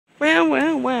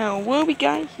what we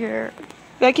got here?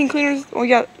 Vacuum cleaners. We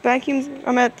got vacuums.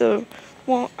 I'm at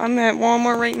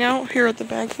Walmart right now. Here at the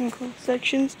vacuum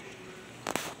sections,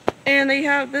 and they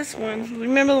have this one.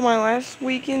 Remember my last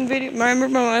weekend video? Remember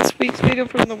my last week's video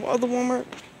from the other Walmart?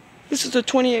 This is the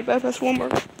 28 bypass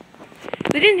Walmart.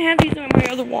 They didn't have these on my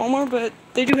other Walmart, but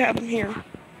they do have them here.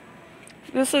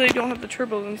 Just so they don't have the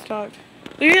turbos in stock.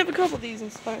 They do have a couple of these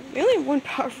in stock. They only have one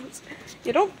power force.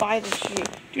 Yeah, don't buy this shit.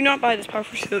 Do not buy this power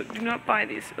force. Do not buy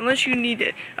these unless you need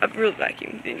it. A real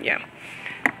vacuum, then yeah.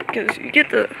 Because you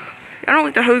get the. I don't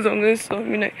like the hose on this, so I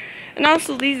mean. And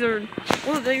also these are.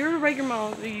 Well, they're regular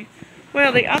models.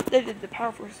 Well, they updated the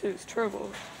power force's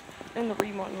turbos and the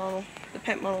remodel model, the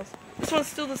pet models. This one's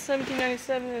still the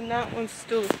 1797, and that one's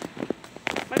still.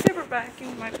 My favorite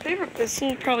vacuum, my favorite Bissell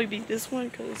would probably be this one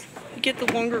because you get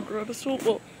the longer crevice tool.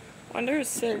 Well, under it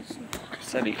says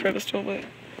 70 crevice tool, but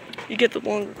you get the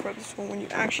longer crevice tool when you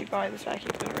actually buy this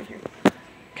vacuum cleaner right here.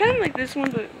 Kind of like this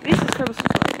one, but these are crevice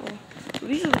tools. So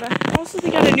these are the vacuum. Also,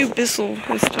 they got a new Bissell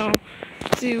install.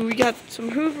 See, we got some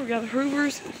Hoover, we got the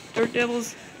Hoovers, Dirt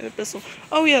Devils, and a Bissell.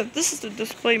 Oh yeah, this is the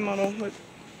display model, but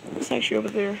it's actually over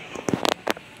there.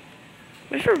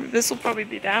 My favorite Bissell will probably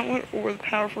be that one or the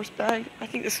Power Force bag. I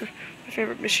think this is my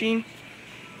favorite machine.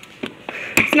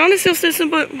 It's not a steel system,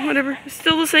 but whatever. It's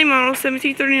still the same model,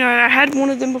 1739. I had one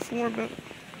of them before, but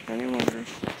not any longer.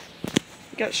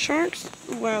 We got Sharks.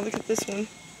 Oh, wow, look at this one.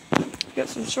 We got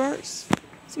some Sharks,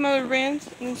 some other brands,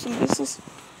 and then some Bissells.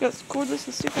 We got some cordless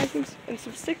and stick vacuums, and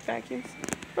some stick vacuums,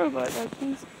 robot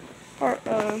vacuums, hard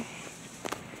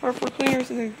floor cleaners,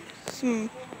 and then some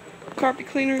carpet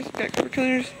cleaners. Got carpet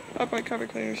cleaners, upright carpet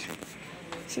cleaners,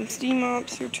 some steam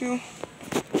mops here too,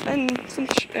 and some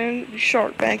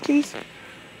Shark vacuums.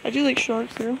 I do like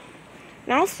Sharks here.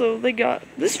 And also they got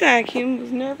this vacuum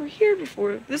was never here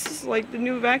before. This is like the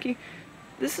new vacuum.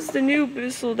 This is the new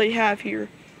Bissell they have here.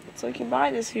 So I can buy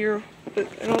this here, but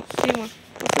I don't see one.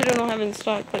 They don't have it in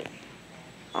stock, but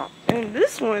and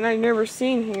this one I never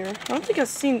seen here. I don't think I've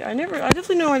seen. I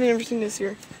definitely know I've never seen this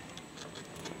here.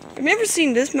 I've never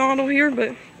seen this model here,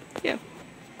 but yeah,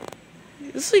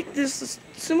 this is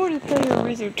similar to the Player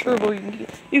Razor Turbo.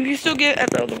 You can still get at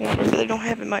the other Walmart, but they don't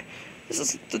have it. This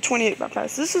is the 28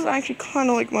 bypass. This is actually kind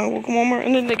of like my local Walmart,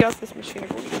 and then they got this machine.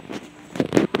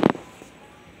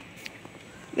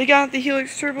 They got the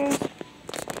Helix turbos.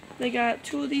 They got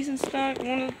 2 of these in stock.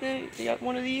 They got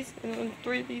 1 of these, and then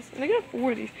 3 of these, and they got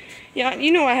 4 of these. Yeah,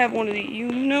 you know I have 1 of these. You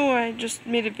know I just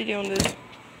made a video on this.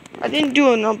 I didn't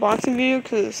do an unboxing video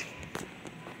because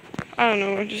I don't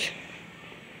know. I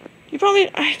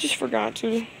just forgot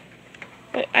to.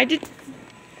 But I did.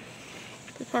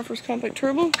 The Power Force Compact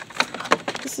Turbo.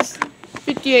 This is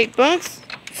 $58,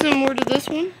 similar to this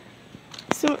one.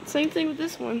 So same thing with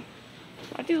this one.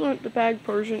 I do want the bag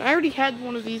version. I already had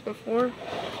one of these before.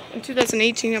 In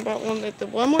 2018, I bought one at the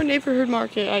Walmart Neighborhood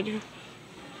Market. I do.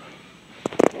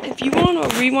 If you want a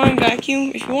rewind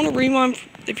vacuum, if you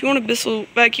want a Bissell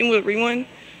vacuum with a rewind,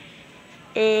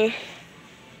 I'll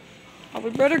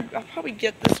probably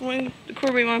get this one. The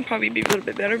core rewind probably be a little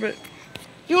bit better, but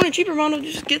if you want a cheaper model,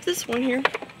 just get this one here.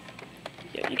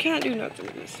 Yeah, you can't do nothing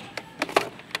with this.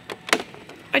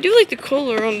 I do like the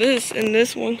color on this and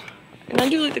this one. And I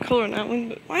do like the color on that one,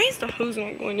 but why is the hose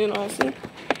not going in also?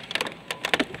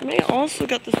 And they also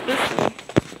got this Bissell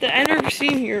that I never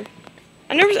seen here.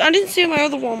 I didn't see it in my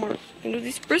other Walmart. And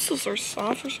these bristles are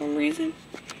soft for some reason.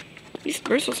 These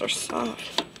bristles are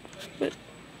soft. But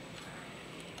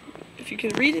if you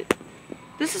can read it,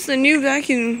 this is the new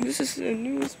vacuum. This is the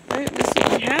newest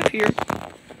Bissell we have here.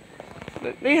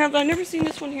 But I've never seen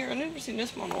this one here. I've never seen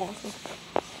this model also.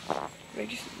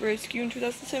 Very SKU in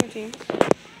 2017.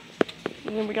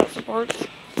 And then we got some parts.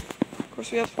 Of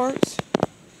course we have parts.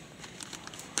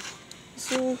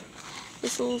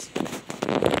 Bissells.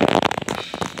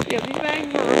 Yeah, these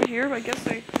bags are over here, but I guess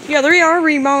they are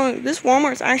remodeling. This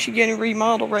Walmart's actually getting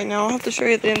remodeled right now. I'll have to show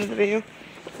you at the end of the video.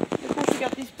 Of course we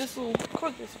got these Bissell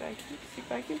cordless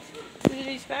vacuums. These are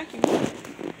these vacuums.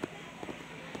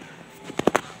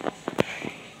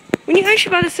 When you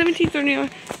actually buy the 1739,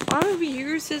 over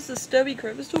here it says the stubby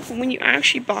crevice tool, but when you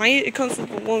actually buy it, it comes with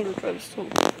the longer crevice tool.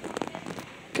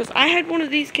 Because I had one of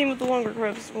these, came with the longer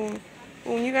crevice tool.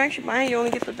 But when you actually buy it, you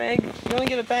only get the bag. You only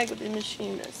get a bag with the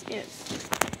machine. That's it.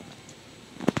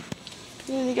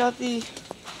 And then you got the.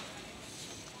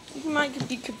 You might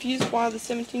be confused why the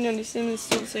 1797 is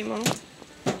still the same model.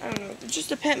 I don't know. It's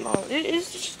just a pet model. It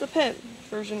is just a pet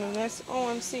version, and that's all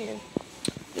I'm seeing.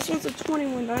 This one's a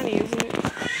 2190, isn't it?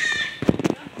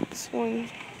 This one.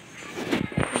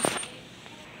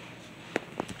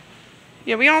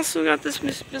 Yeah, we also got this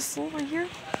Miss Bissell right here.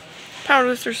 Power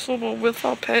lifter swivel with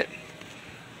all pet.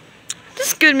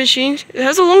 This is a good machine. It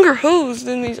has a longer hose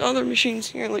than these other machines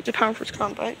here, like the Power Force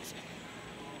Compacts.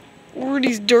 Or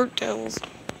these dirt devils.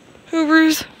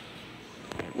 Hoovers.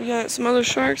 We got some other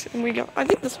sharks, and we got, I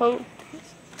think this hose.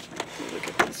 Look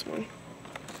at this one.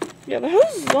 Yeah, the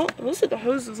hose is long. It looks like the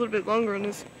hose is a little bit longer on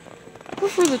this. I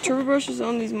prefer the turbo brushes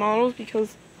on these models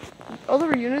because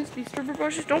other units, these turbo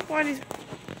brushes, don't buy these.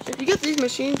 If you get these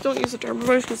machines, don't use the turbo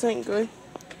brush because it ain't good.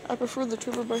 I prefer the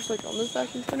turbo brush like on this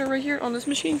vacuum cleaner right here on this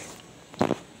machine.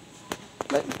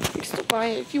 But you can still buy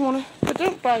it if you want to. But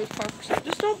don't buy this Power Force.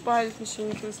 Just don't buy this machine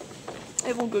because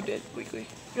it will go dead quickly.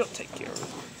 You don't take care of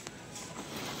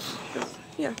it.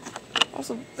 Yeah.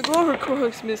 Also, the glover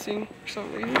hook's missing for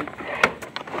some reason.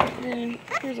 And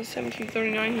here's a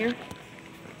 1739 here.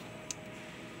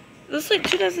 This is like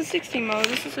 2016 model.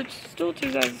 This is still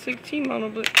 2016 model,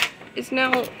 but it's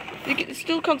now. It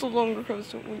still comes with longer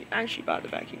hose when you actually buy the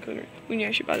vacuum cleaner. When you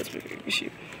actually buy this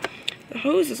machine. The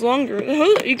hose is longer. The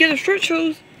hose, you get a stretch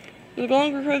hose with a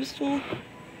longer hose tool.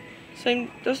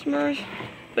 Same dust brush.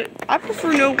 But I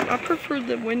prefer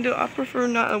the window. I prefer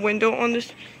not a window on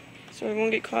this, so it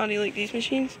won't get cloudy like these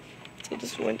machines. So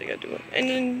this is one thing I do it. And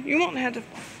then you won't have to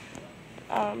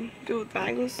go with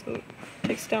bagless, so it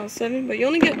takes down 7. But you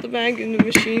only get the bag in the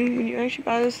machine when you actually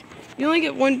buy this. You only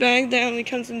get one bag that only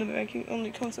comes in the vacuum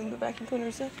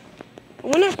cleaner set.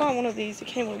 When I bought one of these, it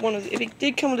came with one of these. It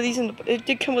did come with these it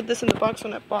did come with this in the box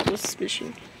when I bought this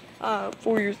machine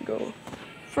 4 years ago,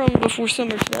 from before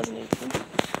summer 2018.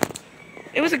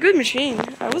 It was a good machine.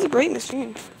 It was a great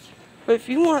machine. But if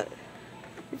you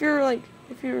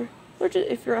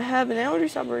have an allergy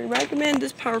stop, I recommend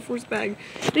this Power Force bag.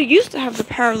 They used to have the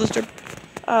Power Lister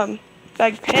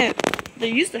bag pant. They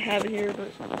used to have it here,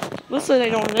 but looks like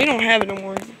they don't have it no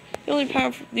more. The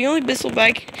only Bissell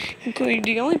bag, including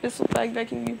the only Bissell bag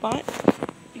vacuum you buy,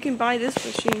 you can buy this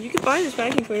machine. You can buy this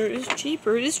vacuum cleaner. It's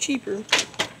cheaper. It is cheaper.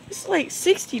 It's like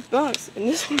 $60, and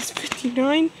this one's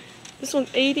 $59. This one's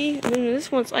 $80, and then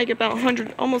this one's like about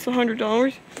almost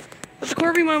 $100. But the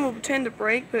Corby one will tend to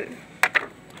break, but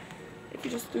if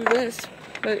you just do this,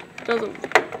 but it doesn't.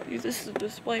 This is a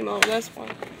display model. That's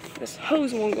why this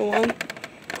hose won't go on.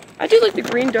 I do like the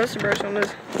green duster brush on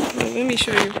this. Let me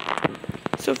show you.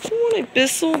 So if you want a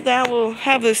Bissell that will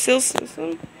have a seal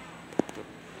system,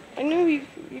 I know you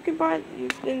can buy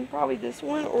then probably this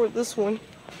one or this one.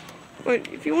 But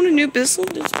if you want a new Bissell,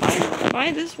 just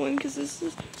buy this one because this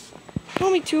is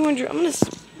probably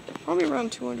 $200. Probably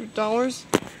around $200.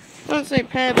 I don't say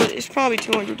pad, but it's probably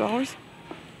 $200.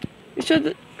 It said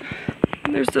that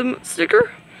there's the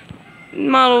sticker,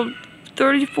 model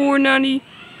 3490.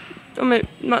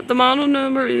 The model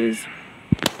number is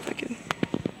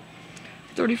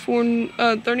 39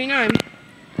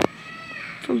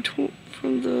 from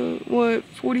the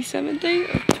 47th day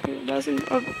of 2000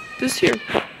 of this year.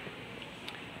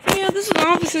 So yeah, this is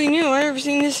obviously new. I've never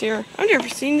seen this here. I've never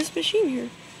seen this machine here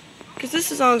because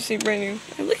this is obviously brand new.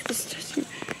 Hey, look at this.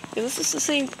 Yeah, this is the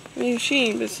same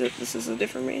machine, but this is a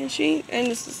different machine, and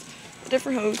this is a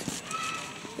different hose.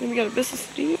 And we got a Bissell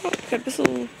steam out. We got a Bissell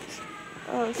steam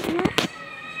out.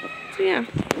 So yeah.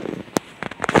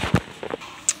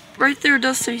 Right there it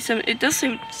does say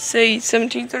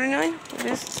 1739. It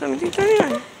is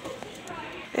 1739.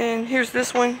 And here's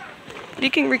this one.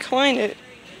 You can recline it,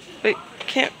 but you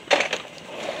can't.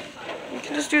 You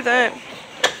can just do that.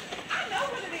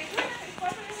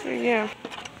 So yeah.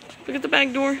 Look at the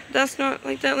back door. That's not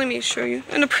like that. Let me show you.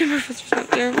 And the print referencer's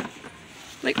not there.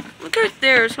 Like, look right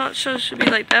there. It's not sure it should be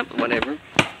like that, but whatever.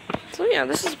 So yeah,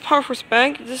 this is a Power Force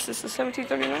bag. This is the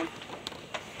 1739.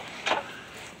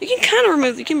 You can kind of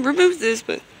remove this,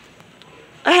 but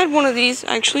I had one of these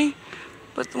actually,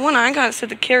 but the one I got said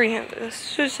the carry handle. It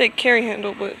should say carry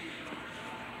handle, but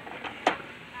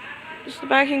just the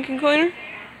vacuum cleaner.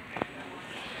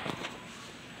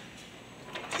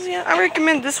 So yeah, I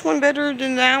recommend this one better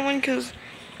than that one because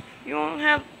you won't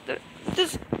have the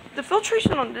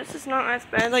filtration on this is not as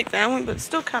bad like that one, but it's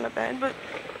still kind of bad. But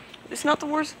it's not the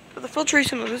worst. But the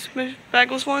filtration on this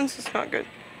bagless ones is not good.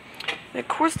 And of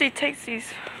course, they take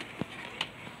these.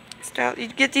 You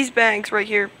get these bags right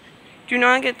here. Do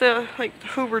not get the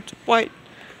Hoover white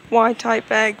type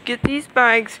bag. Get these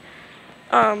bags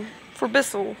for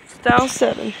Bissell style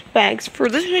 7 bags for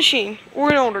this machine or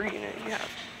an older unit you have.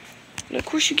 And of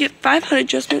course, you get 5 HUD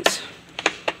adjustments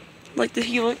like the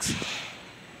Helix.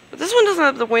 But this one doesn't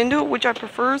have the window, which I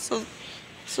prefer. So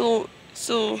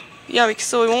yeah,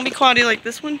 so it won't be cloudy like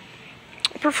this one.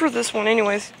 I prefer this one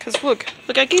anyways, because look,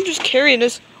 I can just carry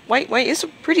this white. It's a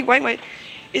pretty white.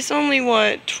 It's only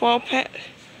what, 12 pounds?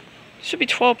 It should be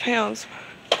 12 pounds.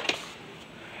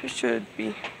 It should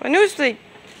be. I know it's like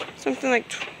something like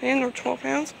 10 or 12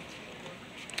 pounds.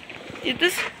 It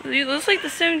looks like the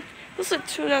same. Looks like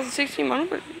 2016 model,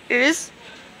 but it is.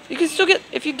 You can still get,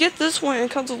 if you get this one,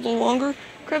 it comes with a little longer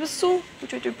crevice tool,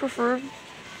 which I do prefer.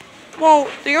 Well,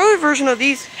 the earlier version of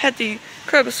these had the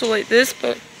crevice tool like this,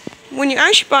 but when you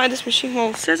actually buy this machine,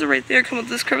 well, it says it right there, come with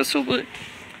this crevice tool, but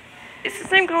it's the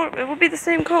same color. It will be the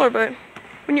same color, but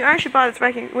when you actually buy this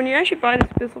vacuum, when you actually buy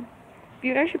this Bissell, if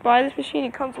you actually buy this machine,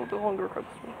 it comes with the longer crevice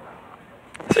tool.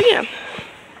 So yeah.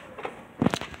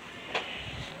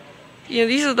 Yeah,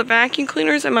 these are the vacuum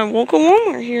cleaners at my local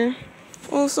Walmart here.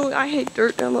 Also, I hate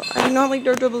dirt devils. I do not like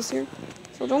dirt devils here.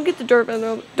 So don't get the dirt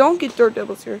devils. Don't get dirt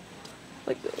devils here.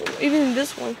 Like even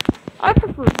this one, I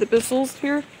prefer the Bissells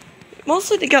here.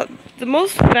 Mostly they got the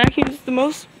most vacuums, the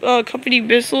most company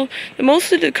Bissell. The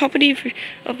most of the company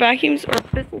of vacuums are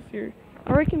Bissells here.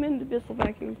 I recommend the Bissell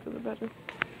vacuums because they're better.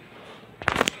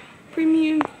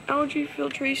 Premium algae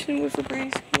filtration with the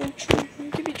brace.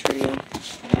 Give me trio.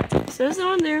 It says it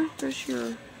on there. There's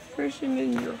your person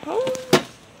in your home.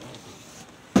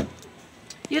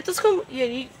 You have to come. Yeah,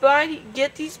 you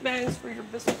get these bags for your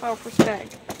Bissell Power bag.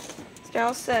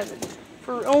 Style 7.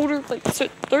 For older, like so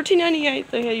 $13.98,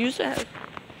 they used to have.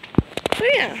 So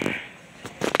yeah,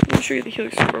 let me show you the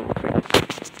Helix Turbo real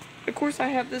quick. Of course, I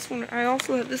have this one. I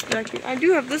also have this vacuum. I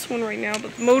do have this one right now,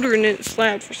 but the motor in it is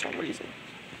loud for some reason.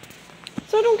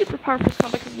 So I don't get the Power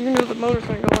Compact because you know the motor's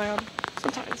gonna go loud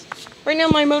sometimes. Right now,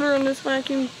 my motor on this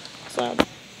vacuum is loud.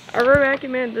 I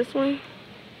recommend this one.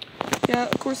 Yeah,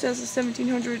 of course, it has a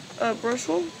 1700 brush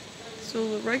hole.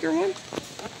 So the regular one.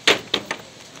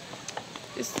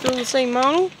 It's still the same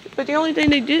model, but the only thing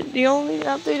they did, the only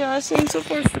update I've seen so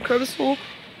far is the crevice tool.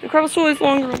 The crevice tool is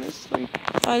longer on this, so you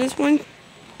buy this one.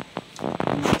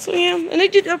 So yeah, and they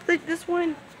did update this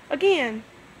one again.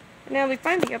 And now they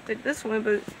finally updated this one,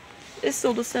 but it's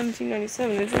still the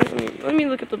 1797. Let me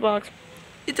look at the box.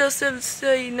 It does say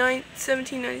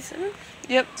 1797.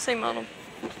 Yep, same model.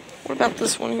 What about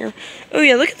this one here? Oh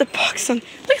yeah, look at the box on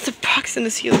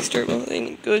this Helix Turbo. They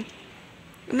ain't good.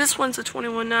 And this one's a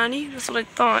 2190. That's what I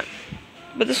thought.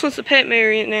 But this one's a pet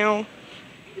variant now.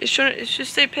 It should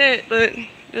say pet, but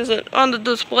on the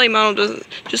display model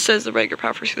just says the regular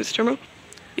Power Helix Turbo.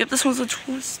 Yep, this one's a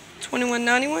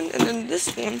 2191, and then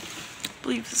this one, I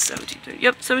believe is 17.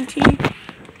 Yep,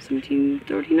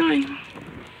 1739.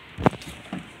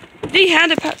 They had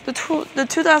the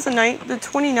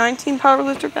 2019 Power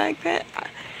Lifter bag pet.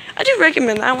 I do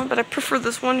recommend that one, but I prefer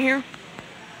this one here.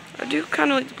 I do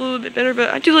kind of like the blue a bit better,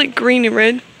 but I do like green and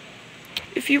red.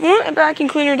 If you want a vacuum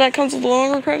cleaner that comes with a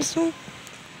longer crevice tool,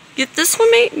 get this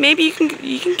one, mate. Maybe you can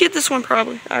get this one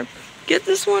probably. Get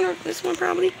this one or this one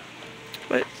probably.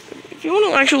 But if you want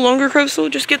an actual longer crevice tool,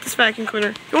 just get this vacuum cleaner.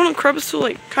 If you want a crevice tool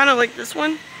kind of like this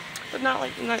one, but not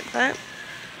like that,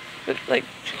 but like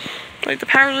the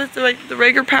Power Lifter, like the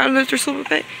regular Power Lifter silver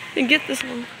pet, then get this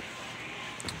one.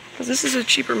 Because this is a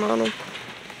cheaper model.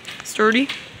 Sturdy.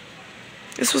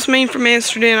 This was made from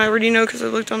Amsterdam, I already know because I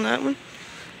looked on that one.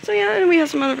 So yeah, and we have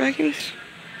some other vacuums.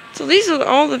 So these are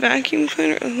all the vacuum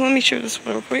cleaners. Let me show this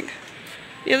one real quick.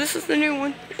 Yeah, this is the new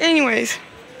one. Anyways,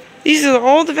 these are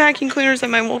all the vacuum cleaners at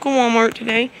my local Walmart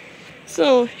today.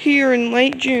 So here in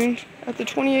late June at the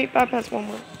 28 bypass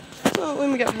Walmart. So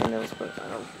when we got handnails, but I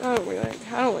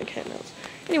don't like handnails.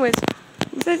 Anyways,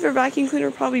 my favorite vacuum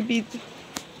cleaner probably be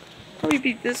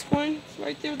this one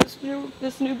right there.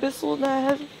 This new Bissell that I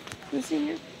have. Missing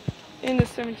here, and the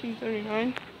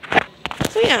 1739.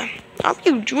 So yeah, I hope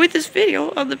you enjoyed this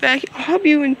video of the vacuum. I hope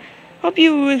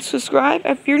you would subscribe.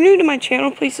 If you're new to my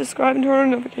channel, please subscribe and turn on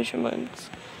notification buttons,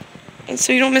 and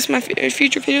so you don't miss my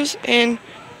future videos. And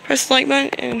press the like button.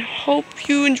 And hope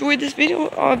you enjoyed this video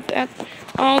of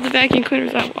all the vacuum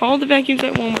cleaners, all the vacuums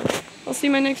at Walmart. I'll see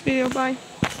you in my next video. Bye.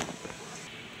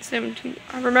 17.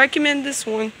 I recommend this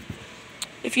one.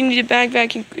 If you need a bag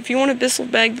vacuum, if you want a Bissell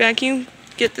bag vacuum,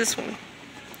 get this one.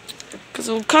 Because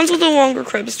it comes with a longer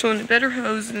crevice tool and a better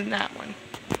hose than that one.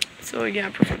 So yeah, I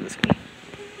prefer this one.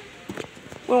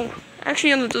 Well,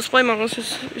 actually on the display model,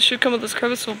 it should come with this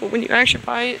crevice tool, but when you actually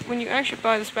buy it,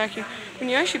 this vacuum,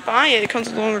 it comes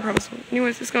with a longer crevice tool.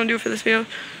 Anyways, that's going to do it for this video.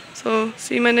 So,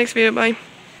 see you in my next video. Bye.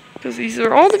 Because these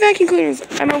are all the vacuum cleaners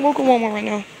at my local Walmart right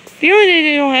now. The only thing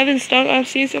they don't have in stock I've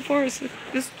seen so far is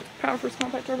this Power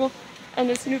Compact Turbo and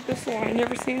this new Bissell I've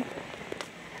never seen.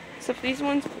 Except for these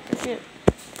ones, that's it.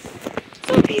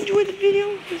 So if you enjoyed the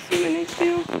video, see you in my next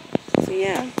video. So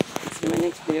yeah, see you in my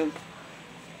next video.